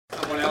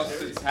Someone else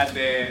that's had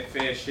their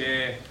fair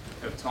share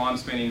of time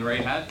spent in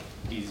rehab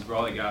is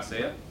Riley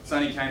Garcia.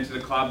 Sonny came to the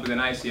club with an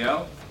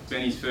ACL,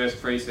 spent his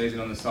first pre-season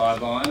on the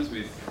sidelines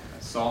with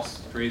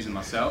Sauce, Priz and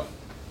myself,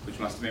 which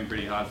must have been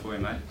pretty hard for you,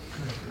 mate.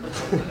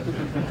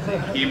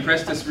 He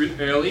impressed us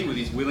early with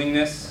his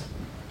willingness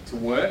to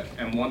work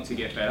and want to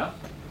get better,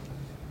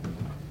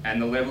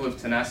 and the level of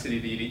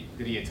tenacity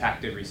that he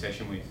attacked every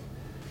session with.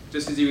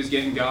 Just as he was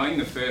getting going,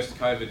 the first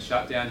COVID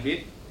shutdown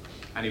hit,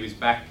 and he was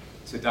back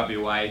to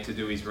WA to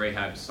do his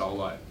rehab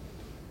solo.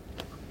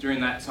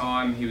 During that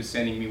time, he was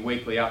sending me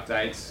weekly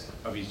updates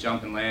of his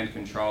jump and land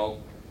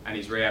control and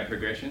his rehab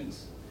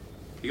progressions.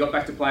 He got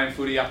back to playing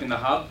footy up in the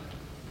hub,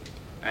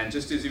 and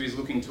just as he was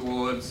looking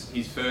towards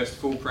his first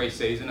full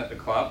pre-season at the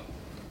club,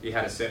 he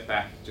had a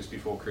setback just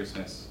before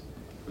Christmas,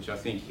 which I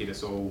think hit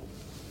us all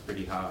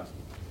pretty hard.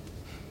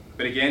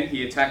 But again,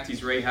 he attacked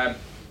his rehab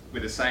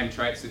with the same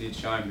traits that he'd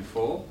shown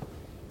before.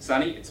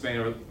 Sonny, it's been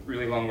a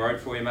really long road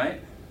for you, mate,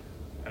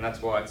 and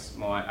that's why it's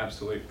my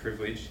absolute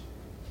privilege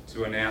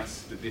to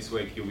announce that this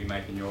week you'll be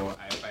making your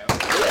AFL.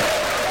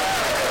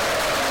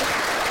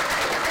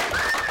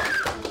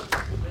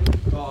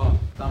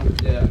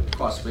 Yeah,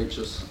 quite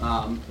speechless.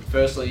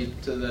 Firstly,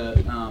 to the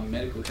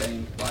medical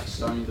team, like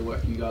Stoney, the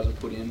work you guys have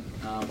put in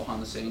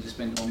behind the scenes, it's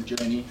been a long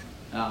journey.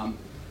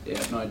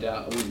 Yeah, no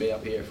doubt I wouldn't be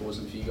up here if it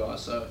wasn't for you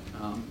guys, so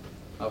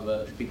I have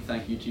a big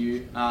thank you to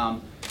you.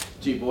 To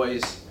you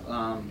boys,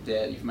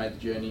 yeah, you've made the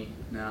journey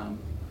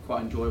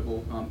quite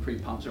enjoyable. I'm pretty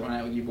pumped to run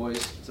out with you boys.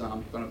 It's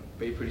going to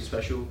be pretty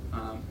special.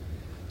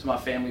 To my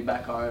family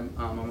back home,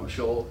 I'm not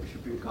sure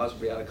if you guys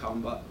will be able to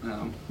come, but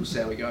we'll see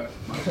how we go.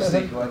 Might just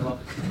sneak over.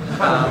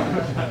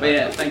 But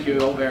yeah, thank you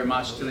all very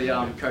much to the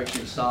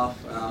coaching staff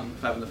for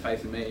having the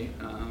faith in me.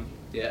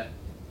 Yeah,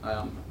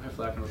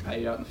 hopefully I can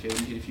repay you out in the field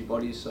and hit a few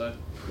bodies. So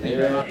thank you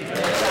very much.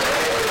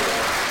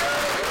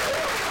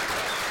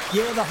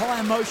 Yeah, the high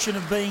emotion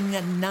of being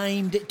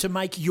named to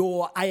make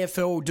your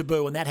AFL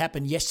debut, and that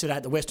happened yesterday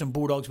at the Western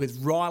Bulldogs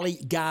with Riley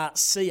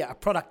Garcia, a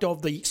product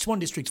of the Swan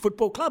Districts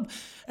Football Club,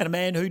 and a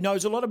man who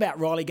knows a lot about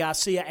Riley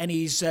Garcia and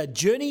his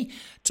journey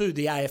to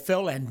the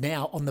AFL, and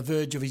now on the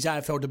verge of his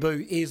AFL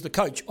debut is the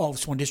coach of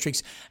Swan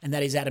Districts, and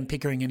that is Adam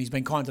Pickering, and he's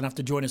been kind enough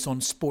to join us on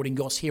Sporting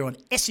Goss here on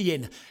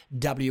SEN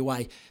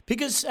WA.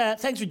 Pickers,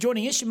 thanks for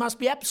joining us. You must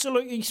be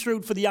absolutely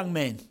thrilled for the young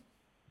man.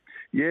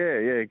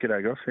 Yeah,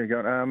 g'day Goss. How you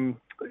going?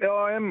 Yeah,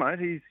 I am, mate.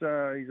 He's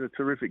a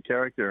terrific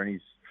character,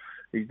 and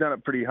he's done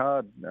it pretty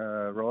hard,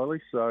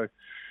 Riley. So,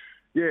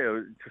 yeah,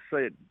 to see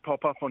it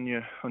pop up on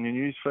your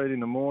news feed in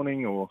the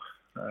morning, or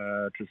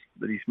just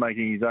that he's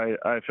making his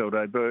AFL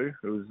debut,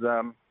 it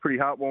was pretty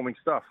heartwarming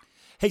stuff.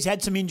 He's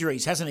had some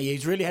injuries, hasn't he?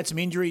 He's really had some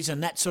injuries,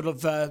 and that sort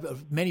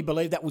of many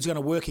believe that was going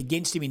to work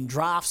against him in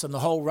drafts and the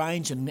whole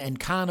range and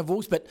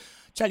carnivals. But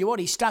tell you what,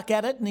 he stuck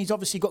at it, and he's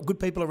obviously got good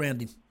people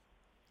around him.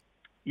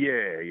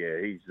 Yeah,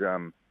 he's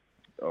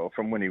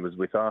from when he was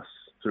with us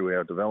through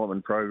our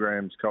development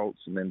programs, Colts,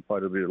 and then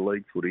played a bit of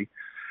league footy.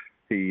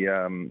 He,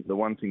 the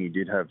one thing he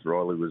did have,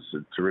 Riley, was a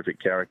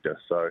terrific character.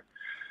 So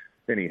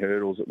any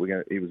hurdles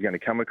that he was going to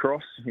come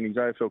across in his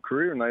AFL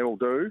career, and they all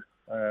do,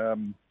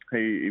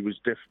 he was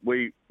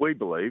we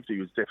believed he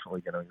was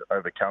definitely going to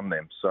overcome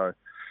them. So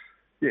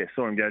yeah,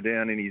 saw him go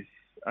down in his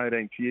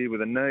 18th year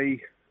with a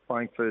knee,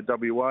 playing for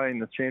WA in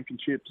the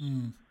championships.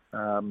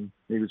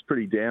 He was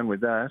pretty down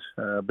with that,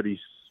 but his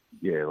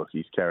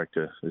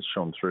character has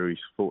shone through. He's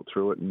fought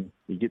through it, and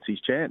he gets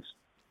his chance.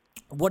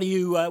 What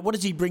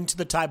does he bring to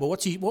the table?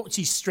 What's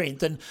his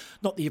strength? And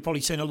not that you've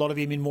probably seen a lot of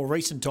him in more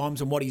recent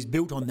times and what he's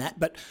built on that,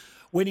 but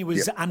when he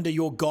was under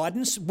your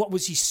guidance, what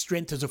was his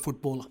strength as a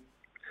footballer?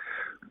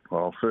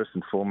 Well, first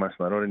and foremost,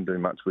 mate, I didn't do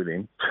much with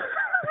him.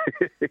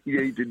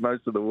 He did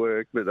most of the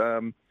work, but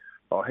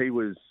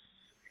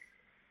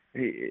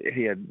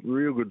he had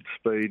real good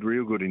speed,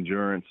 real good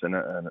endurance, and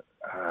a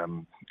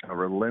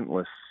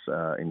relentless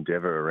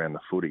endeavour around the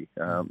footy.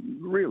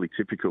 Really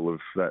typical of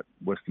that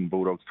Western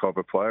Bulldogs type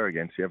of player.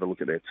 Against you have a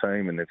look at their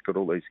team, and they've got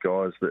all these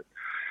guys that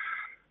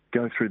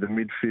go through the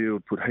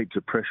midfield, put heaps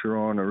of pressure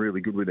on, are really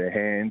good with their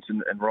hands,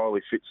 and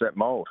Riley fits that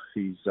mould.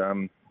 He's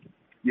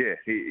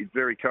he's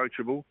very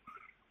coachable,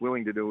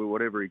 willing to do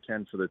whatever he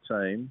can for the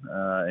team,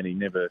 and he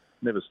never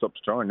stops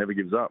trying, never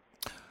gives up.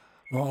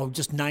 Well, I'll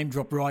just name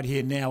drop right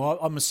here now.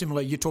 I'm a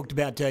similar. You talked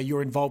about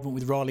your involvement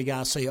with Riley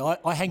Garcia.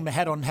 I hang my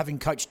hat on having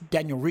coached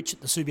Daniel Rich at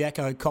the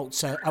Subiaco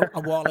Colts a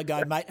while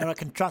ago, mate, and I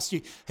can trust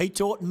you. He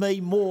taught me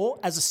more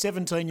as a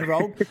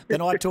 17-year-old than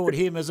I taught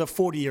him as a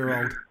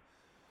 40-year-old.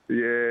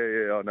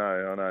 Yeah, I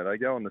know. They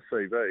go on the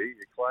CV. You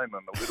claim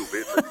them a little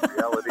bit, but in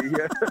reality,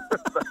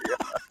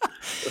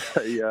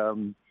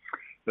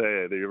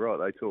 you're right.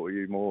 They taught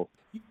you more.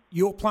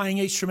 You're playing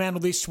East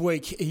Fremantle this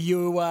week.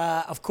 You,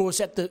 of course,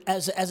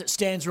 as it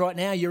stands right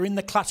now, you're in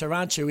the clutter,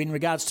 aren't you, in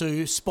regards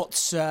to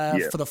spots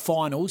for the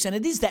finals? And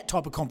it is that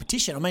type of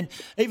competition. I mean,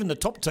 even the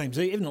top teams,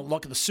 even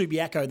like the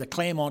Subiaco, the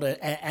Claremont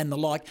and the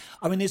like,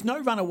 I mean, there's no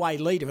runaway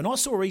leader. And I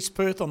saw East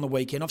Perth on the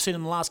weekend. I've seen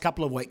them the last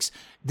couple of weeks.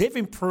 They've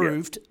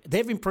improved. Yeah.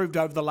 They've improved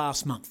over the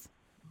last month.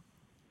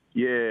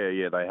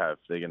 Yeah, they have.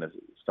 They're going to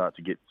start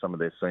to get some of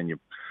their senior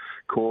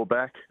core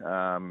back.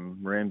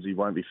 Ramsey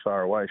won't be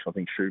far away. I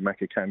think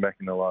Schumacher came back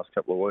in the last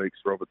couple of weeks.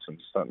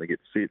 Robertson's starting to get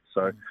fit,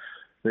 so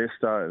they're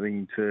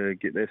starting to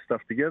get their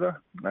stuff together.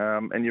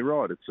 And you're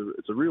right,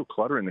 it's a real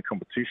clutter in the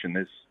competition.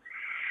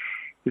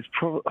 There's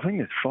probably, I think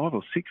there's 5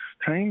 or 6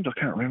 teams. I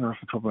can't remember off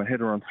the top of my head.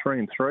 Are on 3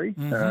 and 3.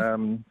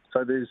 Mm-hmm.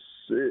 So there's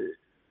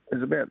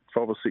about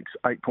 5 or 6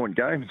 8-point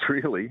games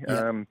really.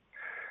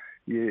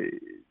 Yeah.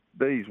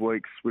 These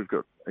weeks we've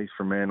got East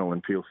Fremantle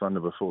and Peel Thunder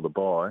before the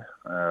bye.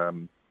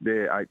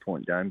 They're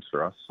 8-point games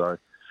for us. So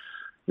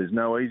there's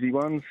no easy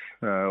ones.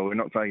 We're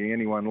not taking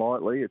anyone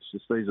lightly. It's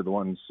just these are the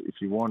ones, if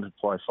you want to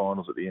play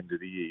finals at the end of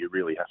the year, you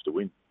really have to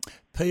win.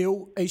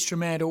 Peel, East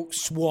Fremantle,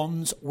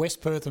 Swans,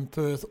 West Perth and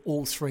Perth,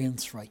 all 3 and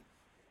 3.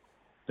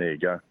 There you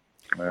go.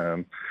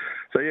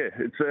 So yeah,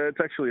 it's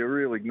actually a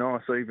really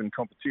nice, even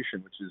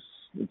competition, which is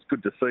it's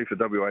good to see for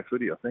WA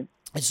footy, I think.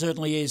 It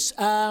certainly is.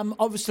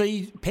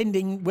 Obviously,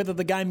 pending whether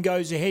the game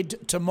goes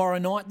ahead tomorrow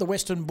night, the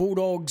Western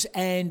Bulldogs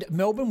and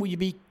Melbourne, will you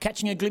be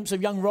catching a glimpse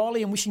of young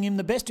Riley and wishing him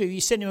the best? Have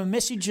you sent him a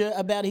message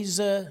about his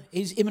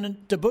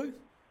imminent debut?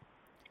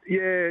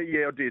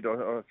 Yeah, I did.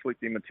 I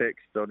flicked him a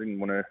text. I didn't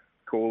want to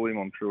call him.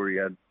 I'm sure he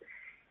had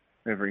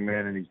every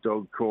man and his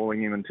dog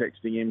calling him and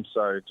texting him.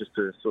 So just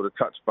to sort of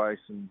touch base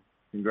and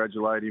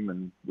congratulate him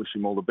and wish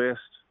him all the best.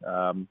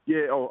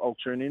 I'll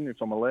tune in if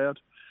I'm allowed.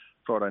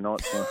 Friday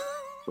night's my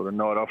sort of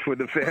night off with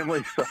the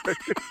family. So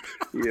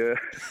yeah.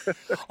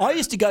 I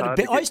used to go to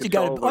bed. I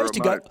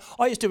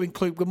used to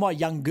include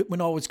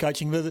when I was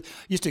coaching.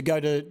 Used to go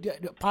to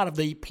part of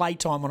the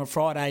playtime on a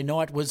Friday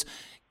night was.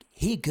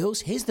 Here, girls,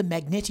 here's the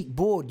magnetic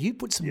board. You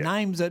put some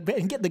names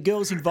and get the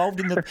girls involved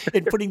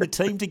in putting the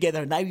team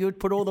together, and they would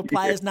put all the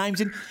players'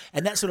 names in,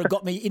 and that sort of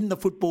got me in the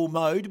football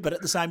mode. But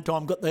at the same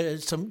time, got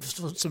some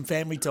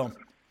family time.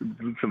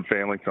 Some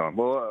family time.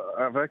 Well,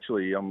 I'm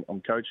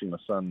coaching my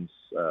son's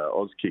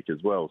Auskick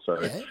as well, so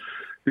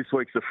this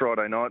week's the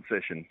Friday night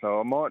session. So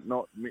I might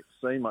not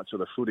see much of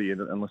the footy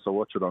unless I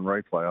watch it on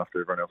replay after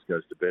everyone else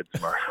goes to bed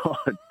tomorrow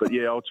night. But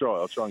yeah, I'll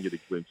try and get a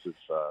glimpse of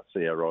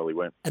see how Riley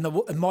went. And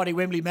the mighty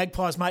Wembley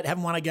Magpies, mate,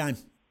 haven't won a game.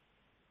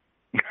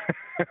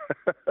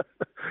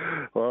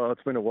 Well,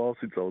 it's been a while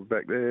since I was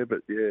back there,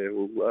 but yeah,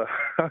 well,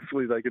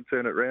 hopefully they can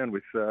turn it around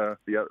with the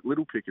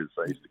little pickers,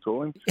 they used to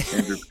call him,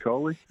 Andrew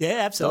Piccoli. Yeah,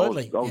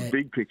 absolutely. I was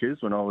big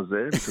pickers when I was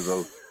there because I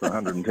was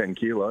 110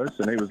 kilos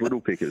and he was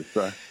little pickers.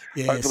 So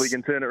hopefully he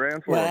can turn it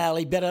around for him. Well,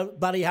 he better,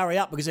 buddy, hurry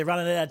up because they're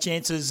running out of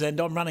chances and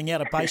I'm running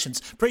out of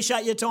patience.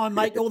 Appreciate your time,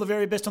 mate. All the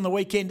very best on the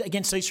weekend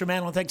against East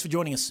Fremantle, and thanks for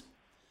joining us.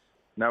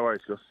 No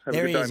worries, Goss. Have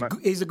a good day, mate.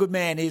 He's a good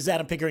man. He's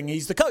Adam Pickering.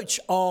 He's the coach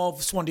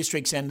of Swan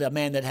Districts and a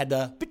man that had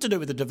a bit to do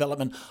with the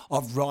development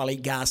of Riley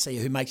Garcia,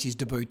 who makes his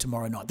debut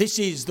tomorrow night. This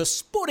is the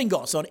Sporting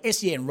Goss on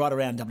SEN right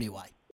around WA.